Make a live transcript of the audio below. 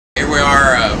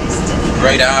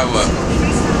great Iowa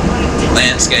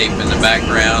landscape in the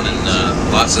background, and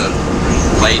lots of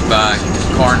laid-by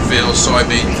cornfields,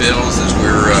 soybean fields as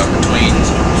we're between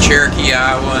Cherokee,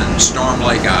 Iowa and Storm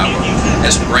Lake, Iowa.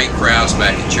 Had some great crowds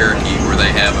back in Cherokee where they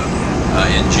have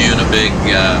in June a big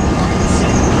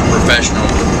professional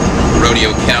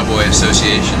rodeo cowboy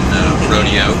association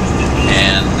rodeo,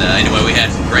 and anyway, we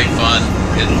had great fun.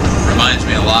 It reminds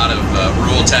me a lot of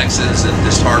rural Texas and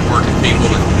just hard-working people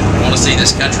that want to see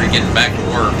this country getting back to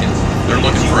work, and they're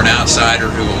looking for an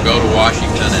outsider who will go to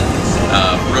Washington and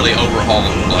really overhaul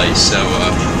the place. So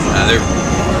they're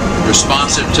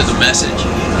responsive to the message.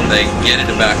 They get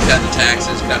it about cutting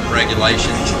taxes, cutting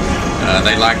regulations.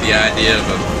 They like the idea of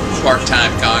a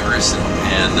part-time Congress,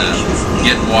 and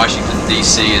getting Washington,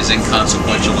 D.C. as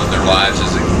inconsequential in their lives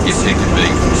as it can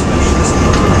be.